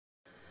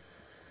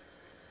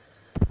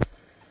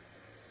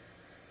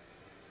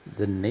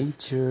the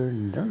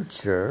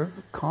nature-nurture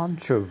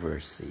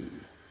controversy.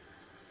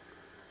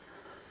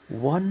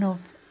 One of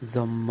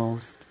the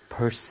most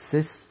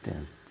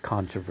persistent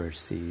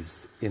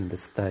controversies in the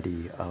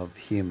study of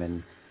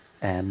human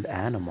and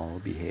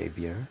animal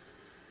behavior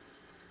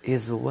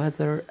is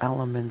whether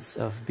elements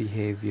of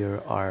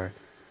behavior are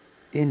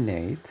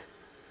innate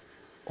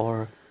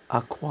or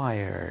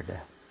acquired.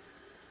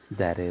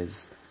 That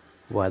is,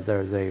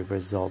 whether they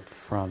result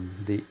from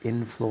the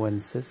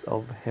influences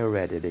of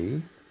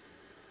heredity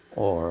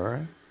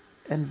or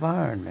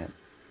environment.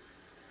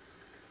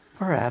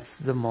 Perhaps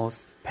the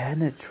most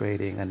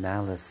penetrating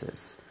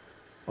analysis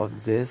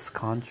of this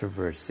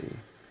controversy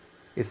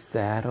is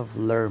that of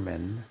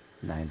Lehrman,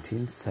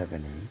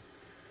 1970,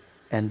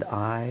 and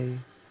I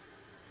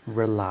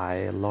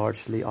rely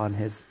largely on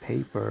his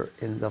paper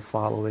in the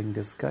following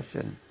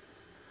discussion.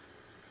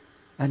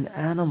 An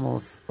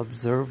animal's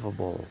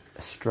observable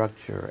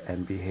structure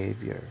and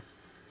behavior,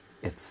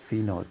 its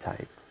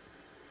phenotype,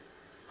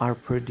 are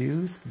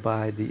produced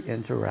by the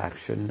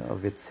interaction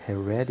of its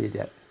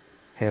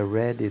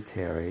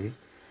hereditary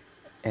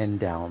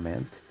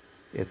endowment,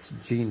 its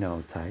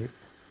genotype,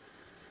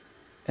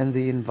 and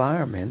the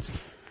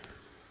environments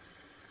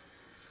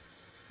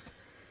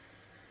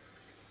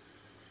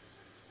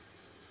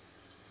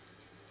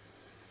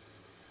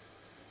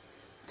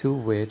to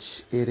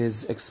which it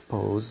is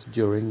exposed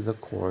during the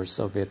course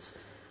of its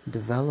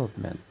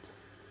development.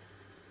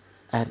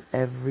 At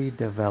every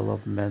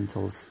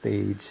developmental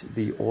stage,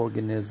 the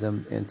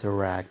organism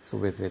interacts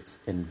with its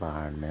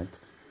environment,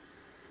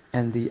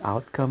 and the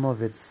outcome of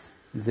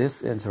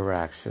this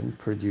interaction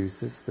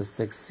produces the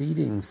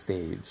succeeding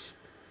stage.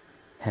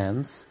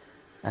 Hence,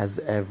 as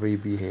every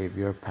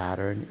behavior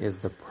pattern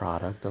is the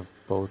product of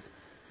both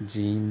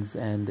genes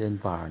and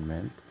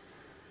environment,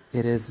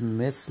 it is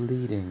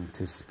misleading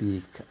to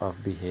speak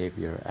of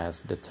behavior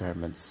as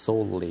determined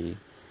solely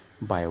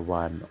by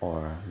one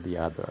or the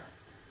other.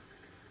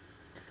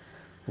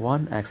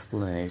 One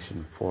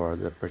explanation for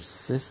the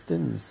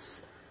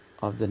persistence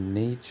of the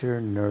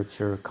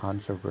nature-nurture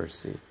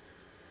controversy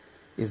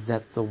is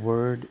that the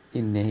word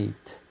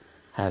innate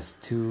has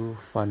two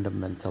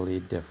fundamentally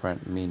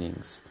different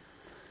meanings,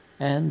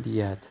 and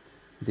yet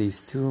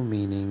these two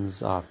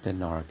meanings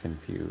often are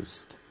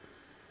confused.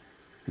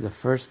 The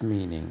first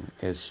meaning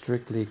is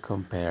strictly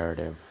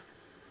comparative.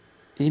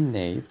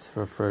 Innate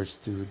refers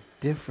to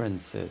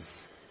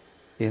differences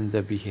in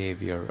the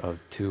behavior of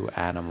two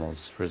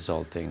animals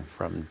resulting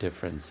from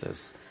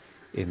differences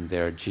in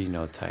their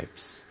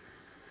genotypes.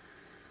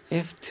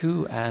 If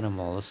two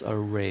animals are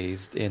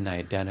raised in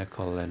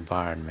identical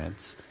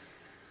environments,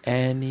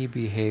 any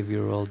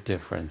behavioral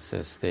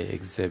differences they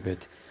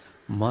exhibit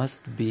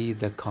must be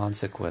the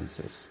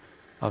consequences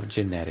of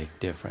genetic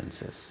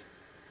differences,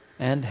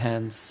 and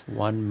hence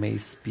one may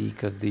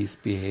speak of these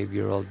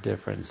behavioral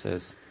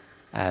differences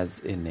as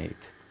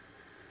innate.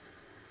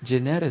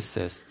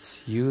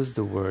 Geneticists use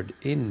the word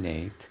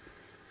innate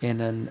in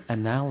an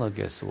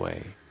analogous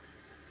way.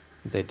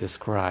 They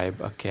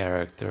describe a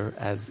character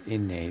as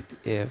innate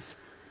if,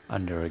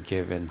 under a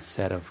given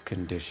set of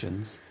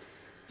conditions,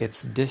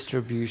 its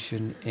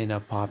distribution in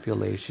a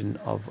population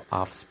of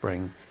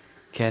offspring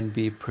can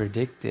be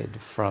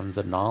predicted from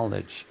the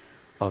knowledge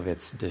of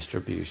its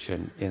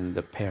distribution in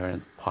the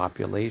parent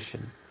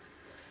population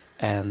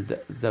and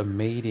the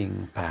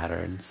mating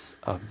patterns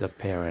of the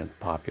parent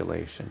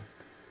population.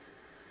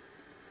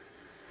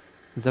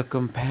 The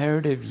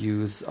comparative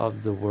use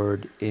of the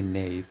word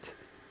innate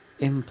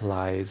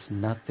implies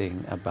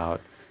nothing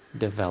about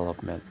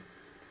development.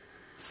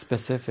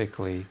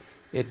 Specifically,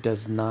 it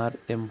does not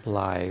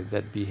imply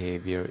that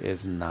behavior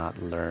is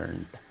not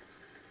learned.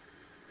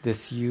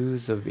 This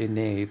use of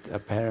innate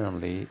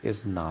apparently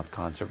is not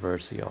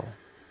controversial.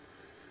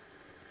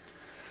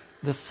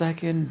 The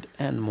second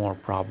and more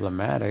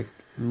problematic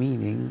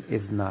meaning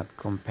is not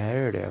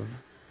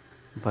comparative,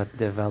 but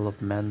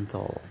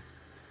developmental.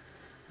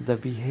 The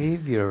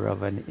behavior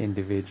of an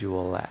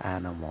individual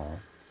animal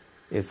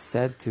is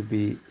said to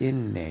be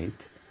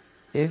innate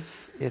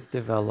if it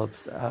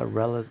develops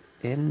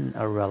in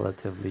a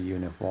relatively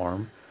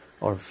uniform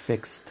or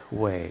fixed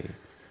way,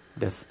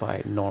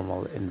 despite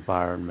normal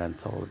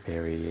environmental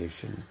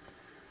variation.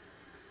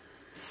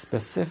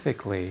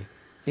 Specifically,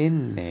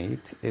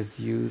 innate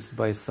is used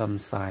by some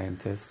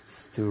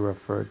scientists to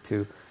refer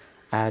to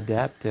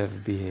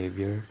adaptive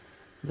behavior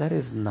that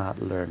is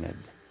not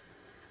learned.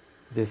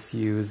 This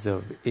use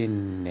of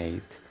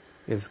innate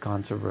is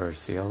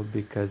controversial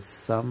because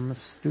some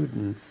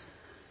students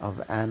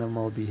of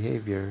animal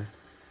behavior,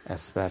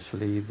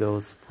 especially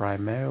those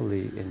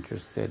primarily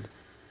interested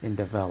in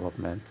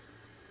development,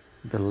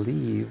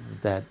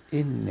 believe that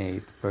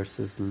innate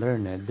versus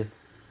learned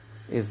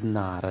is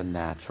not a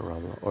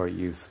natural or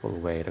useful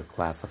way to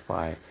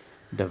classify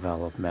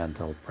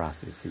developmental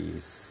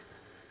processes.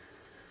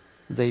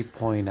 They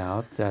point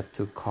out that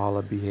to call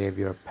a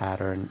behavior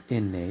pattern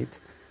innate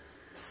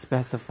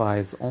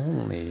specifies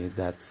only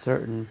that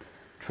certain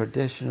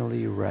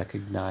traditionally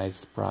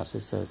recognized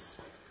processes,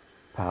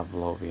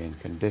 Pavlovian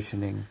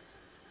conditioning,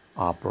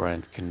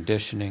 operant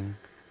conditioning,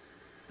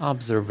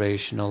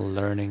 observational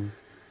learning,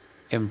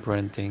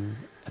 imprinting,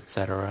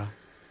 etc.,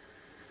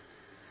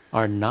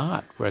 are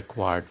not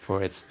required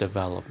for its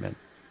development,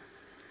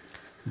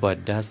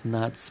 but does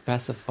not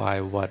specify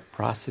what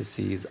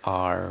processes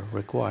are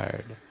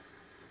required.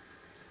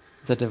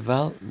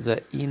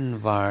 The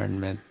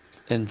environment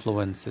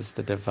influences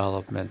the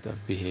development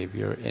of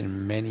behavior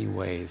in many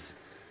ways,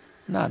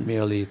 not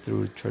merely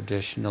through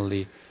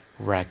traditionally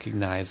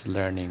recognized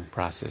learning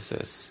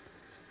processes.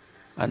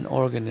 An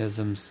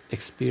organism's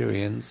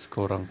experience,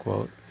 quote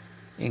unquote,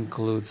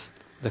 includes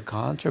the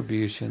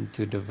contribution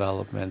to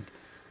development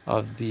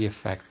of the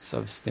effects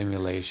of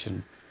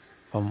stimulation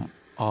from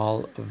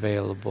all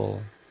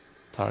available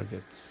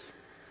targets.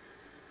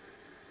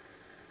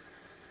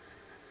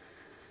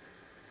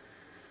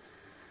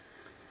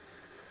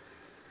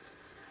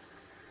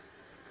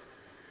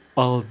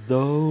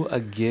 Although a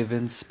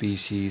given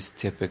species'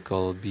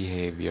 typical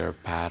behavior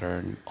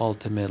pattern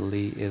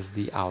ultimately is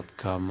the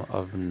outcome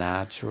of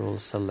natural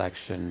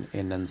selection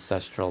in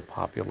ancestral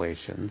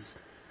populations,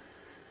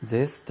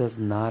 this does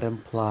not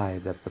imply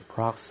that the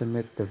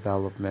proximate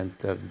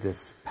development of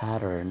this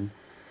pattern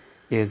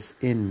is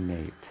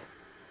innate,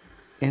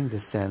 in the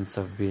sense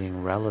of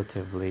being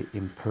relatively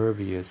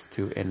impervious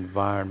to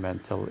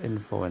environmental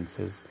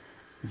influences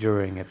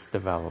during its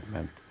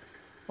development,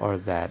 or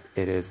that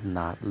it is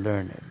not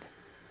learned.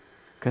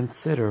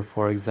 Consider,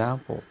 for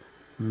example,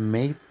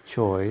 mate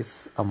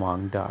choice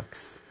among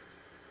ducks.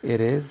 It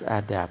is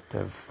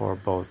adaptive for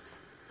both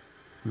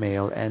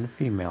male and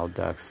female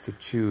ducks to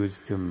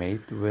choose to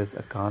mate with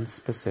a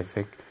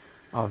conspecific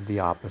of the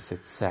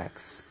opposite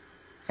sex.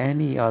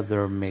 Any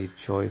other mate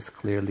choice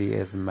clearly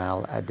is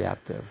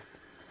maladaptive.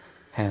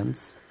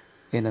 Hence,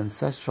 in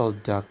ancestral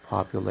duck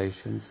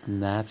populations,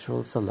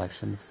 natural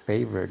selection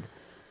favored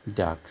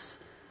ducks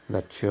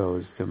that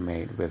chose to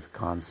mate with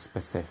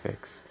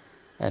conspecifics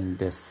and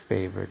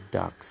disfavored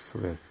ducks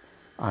with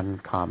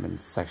uncommon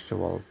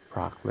sexual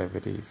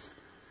proclivities.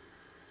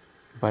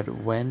 But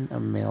when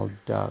male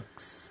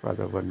ducks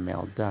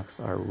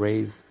are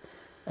raised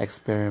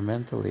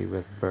experimentally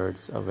with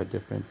birds of a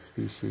different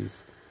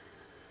species,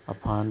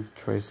 upon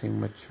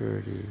tracing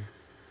maturity,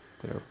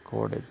 they're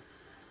recorded.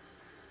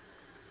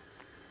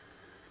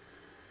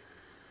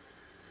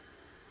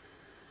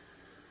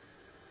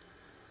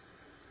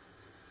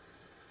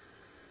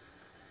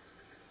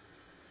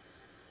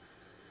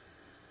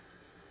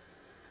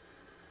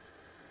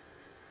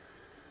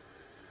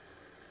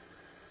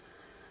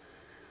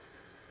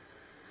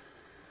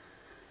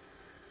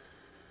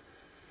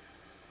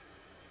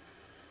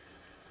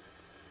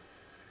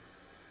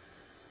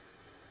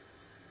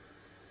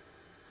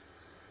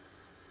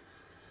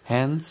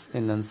 Hence,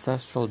 in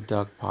ancestral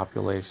duck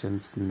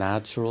populations,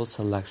 natural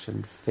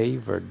selection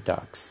favored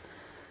ducks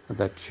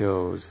that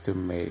chose to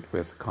mate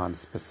with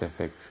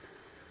conspecifics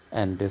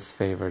and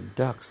disfavored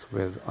ducks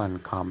with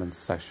uncommon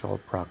sexual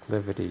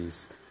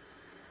proclivities.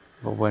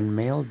 But when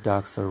male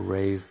ducks are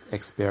raised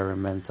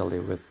experimentally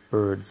with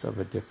birds of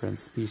a different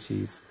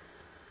species,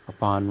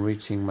 upon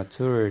reaching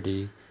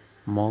maturity,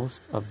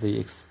 most of the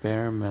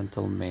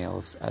experimental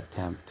males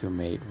attempt to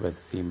mate with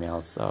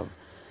females of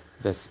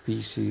the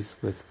species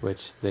with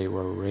which they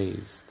were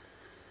raised,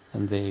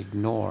 and they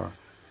ignore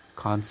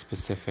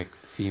conspecific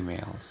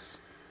females.